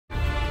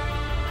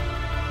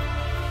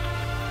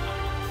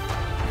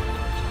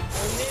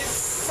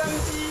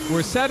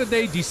We're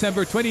Saturday,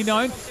 December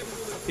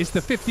 29th. It's the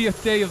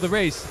 50th day of the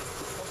race.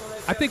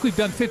 I think we've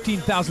done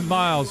 15,000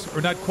 miles,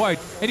 or not quite.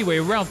 Anyway,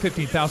 around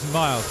 15,000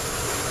 miles.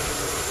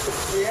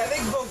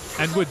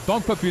 And with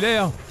Banque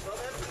Populaire,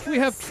 we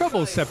have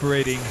trouble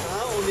separating.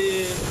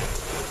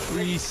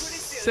 We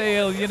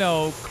sail, you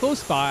know,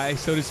 close by,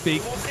 so to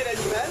speak.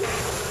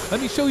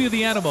 Let me show you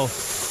the animal.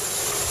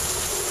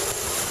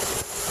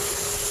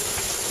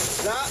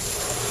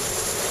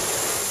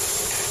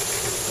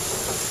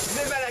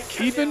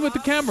 Even with the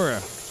camera,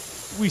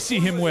 we see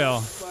him well.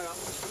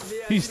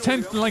 He's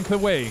 10th length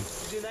away.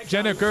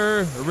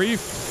 Jenniker, Reef.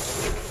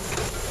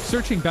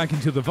 Searching back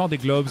into the Vendée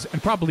Globes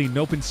and probably in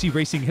open sea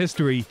racing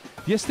history,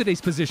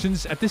 yesterday's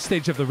positions at this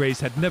stage of the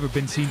race had never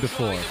been seen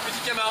before.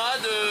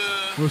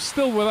 We're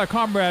still with our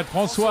comrade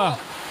François,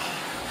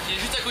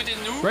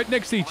 right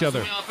next to each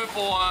other.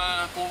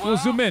 We'll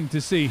zoom in to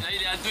see.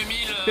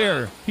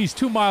 There, he's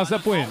 2 miles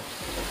upwind.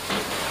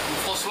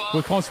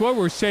 With François,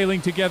 we're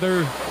sailing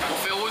together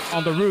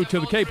on the route to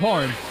the Cape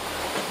Horn.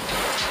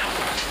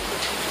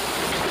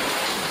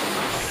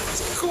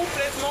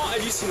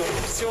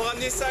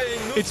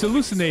 It's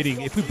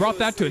hallucinating. If we brought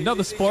that to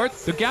another sport,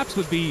 the gaps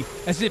would be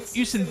as if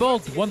Usain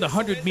Bolt won the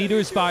 100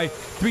 meters by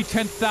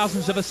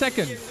 3/10,000ths of a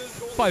second,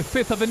 by a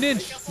fifth of an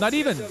inch, not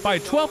even, by a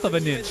 12th of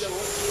an inch.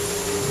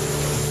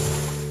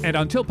 And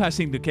until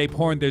passing the Cape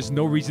Horn, there's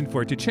no reason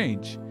for it to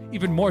change.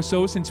 Even more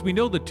so since we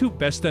know the two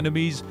best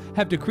enemies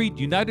have decreed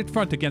united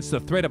front against the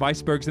threat of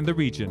icebergs in the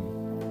region.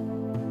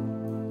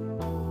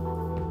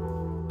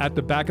 At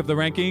the back of the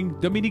ranking,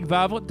 Dominique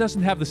Vavre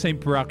doesn't have the same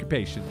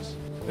preoccupations.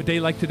 A day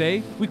like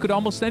today, we could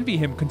almost envy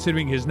him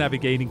considering his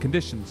navigating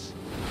conditions.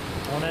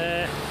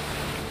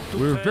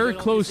 We're very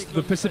close to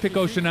the Pacific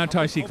Ocean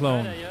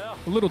anticyclone.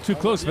 A little too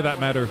close for that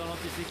matter.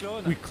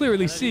 We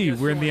clearly see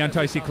we're in the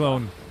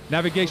anticyclone.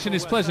 Navigation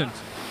is pleasant.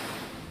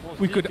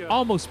 We could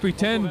almost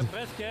pretend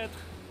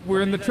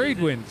we're in the trade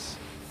winds.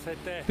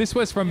 This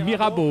was from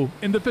Mirabeau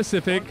in the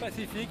Pacific,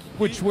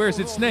 which wears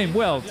its name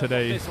well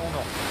today.